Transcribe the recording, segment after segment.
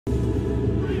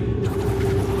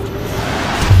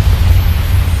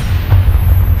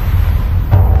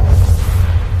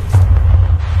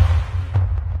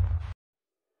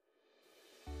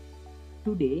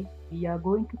today we are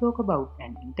going to talk about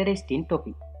an interesting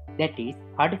topic, that is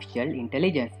artificial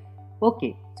intelligence.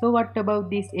 Okay, so what about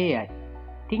this AI?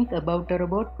 Think about a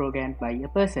robot programmed by a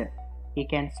person. He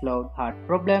can solve hard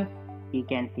problems, he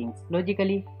can think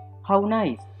logically. How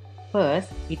nice! First,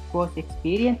 it was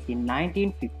experienced in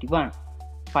 1951.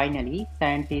 Finally,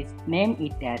 scientists named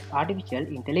it as artificial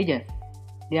intelligence.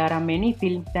 There are many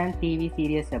films and TV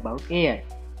series about AI.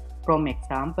 From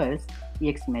examples,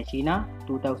 Ex Machina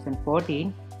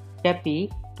 2014, Chappie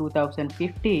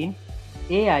 2015,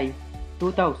 AI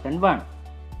 2001.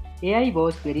 AI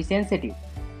was very sensitive.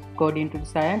 According to the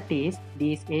scientists,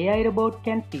 these AI robots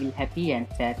can feel happy and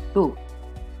sad too.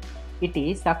 It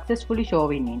is successfully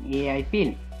shown in AI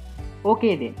film.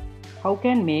 Okay then, how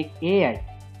can make AI?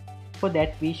 For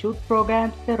that we should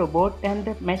program the robot and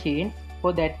the machine.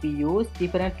 For that we use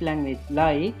different languages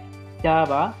like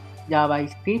Java,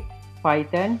 JavaScript,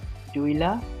 Python,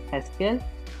 Julia, Haskell.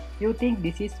 You think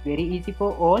this is very easy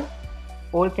for all?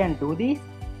 All can do this?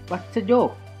 What's the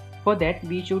joke? For that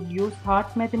we should use hard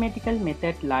mathematical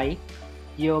methods like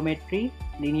geometry,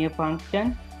 linear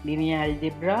function, linear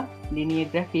algebra, linear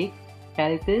graphics,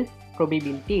 calculus,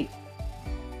 probability.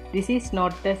 This is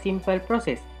not a simple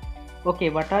process. Okay,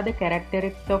 what are the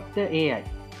characteristics of the AI?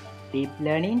 Deep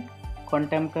learning,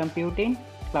 quantum computing,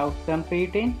 cloud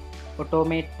computing,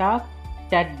 automate tasks,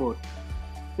 chatbot.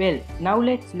 Well, now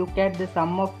let's look at the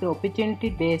sum of the opportunity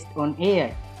based on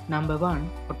AI. Number 1.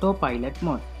 Autopilot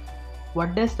mode.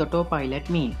 What does autopilot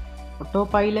mean?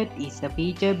 Autopilot is a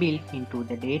feature built into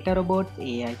the Data Robot's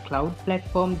AI cloud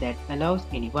platform that allows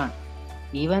anyone,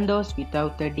 even those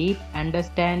without a deep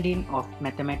understanding of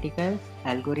mathematical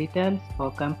algorithms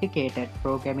or complicated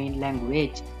programming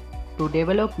language, to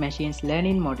develop machine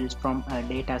learning models from a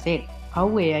dataset.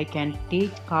 How AI can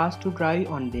teach cars to drive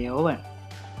on their own.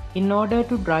 In order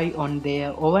to drive on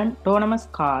their own, autonomous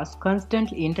cars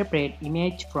constantly interpret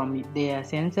image from their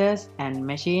sensors and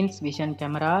machines' vision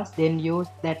cameras, then use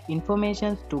that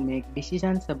information to make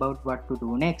decisions about what to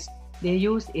do next. They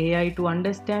use AI to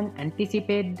understand,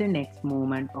 anticipate the next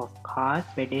movement of cars,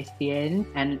 pedestrians,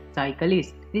 and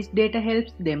cyclists. This data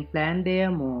helps them plan their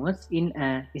moves in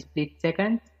a split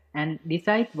second and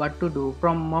decide what to do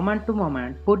from moment to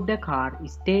moment. Put the car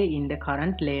stay in the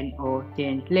current lane or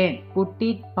change lane. Put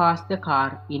it past the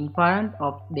car in front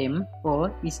of them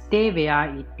or stay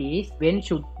where it is. When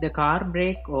should the car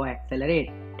brake or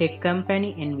accelerate? Tech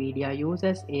company Nvidia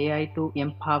uses AI to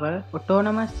empower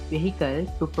autonomous vehicles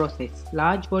to process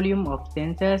large volume of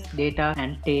sensors data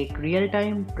and take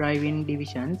real-time driving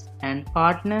decisions, and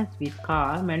partners with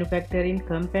car manufacturing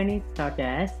companies such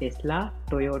as Tesla,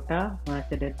 Toyota,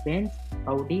 Mercedes-Benz,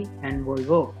 Audi and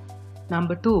Volvo.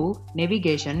 Number 2.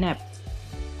 Navigation apps.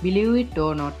 Believe it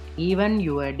or not, even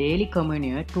your daily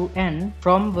commute to and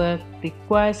from work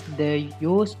requires the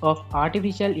use of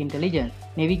artificial intelligence.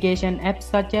 Navigation apps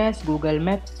such as Google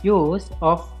Maps use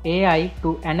of AI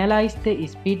to analyze the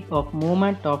speed of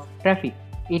movement of traffic.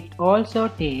 It also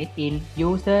takes in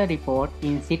user report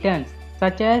incidents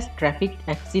such as traffic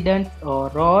accidents or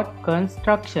road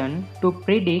construction to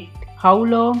predict how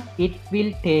long it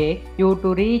will take you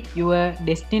to reach your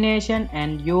destination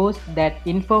and use that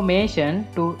information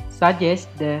to suggest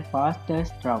the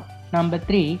fastest route. Number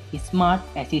 3. Smart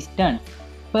assistants.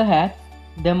 Perhaps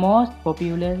the most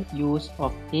popular use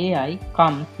of AI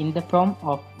comes in the form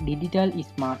of digital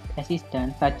smart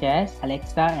assistants such as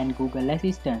Alexa and Google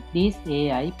Assistant. These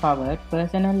AI-powered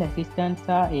personal assistants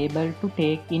are able to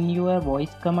take in your voice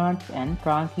commands and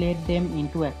translate them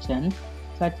into actions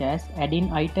such as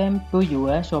adding items to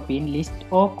your shopping list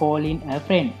or calling a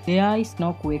friend. There is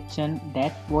no question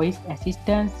that voice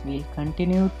assistants will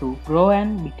continue to grow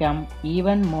and become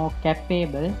even more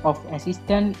capable of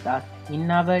assisting us in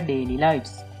our daily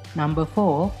lives. Number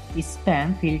 4.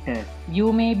 Spam filters.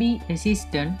 You may be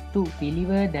resistant to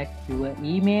believe that your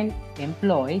email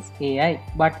employs AI,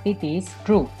 but it is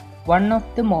true. One of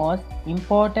the most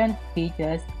important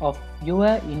features of your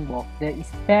inbox, the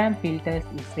spam filters,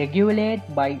 is regulated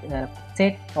by a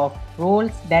set of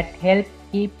rules that help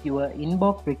keep your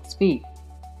inbox risk-free.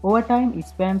 Over time,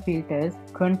 spam filters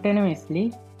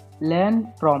continuously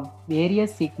learn from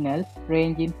various signals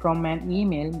ranging from an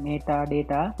email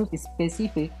metadata to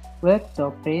specific words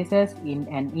or phrases in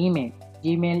an email.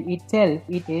 Gmail itself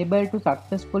is able to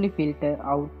successfully filter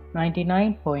out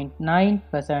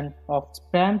 99.9% of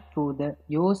spam through the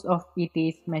use of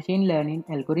its machine learning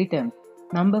algorithms.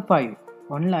 Number 5.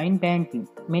 Online banking.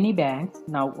 Many banks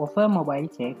now offer mobile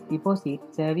check deposit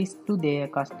service to their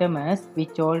customers,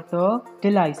 which also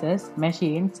utilizes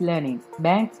machine learning.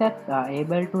 Banks are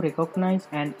able to recognize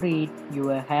and read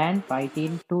your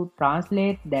handwriting to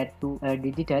translate that to a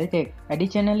digital check.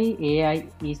 Additionally, AI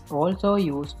is also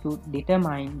used to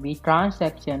determine which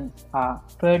transactions are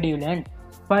fraudulent.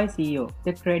 FICO.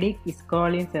 The credit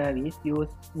scoring service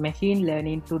uses machine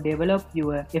learning to develop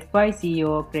your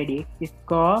FICO credit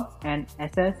score and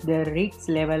assess the risk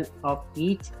level of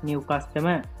each new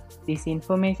customer. This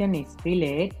information is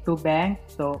relayed to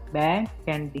banks so banks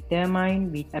can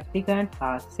determine which applicants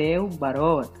are safe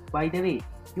borrowers. By the way,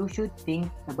 you should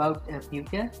think about a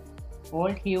future.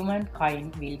 All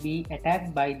humankind will be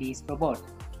attacked by these robots.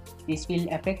 This will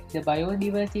affect the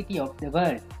biodiversity of the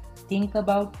world. Think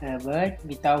about a world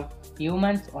without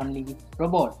humans, only with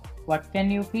robots. What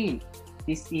can you feel?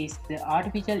 This is the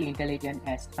artificial intelligence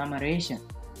as summation.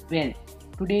 Well,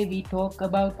 today we talk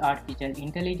about artificial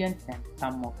intelligence and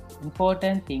some of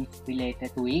important things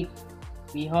related to it.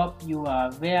 We hope you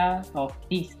are aware of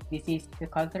this. This is the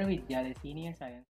Kalutara Vidyalaya Senior Science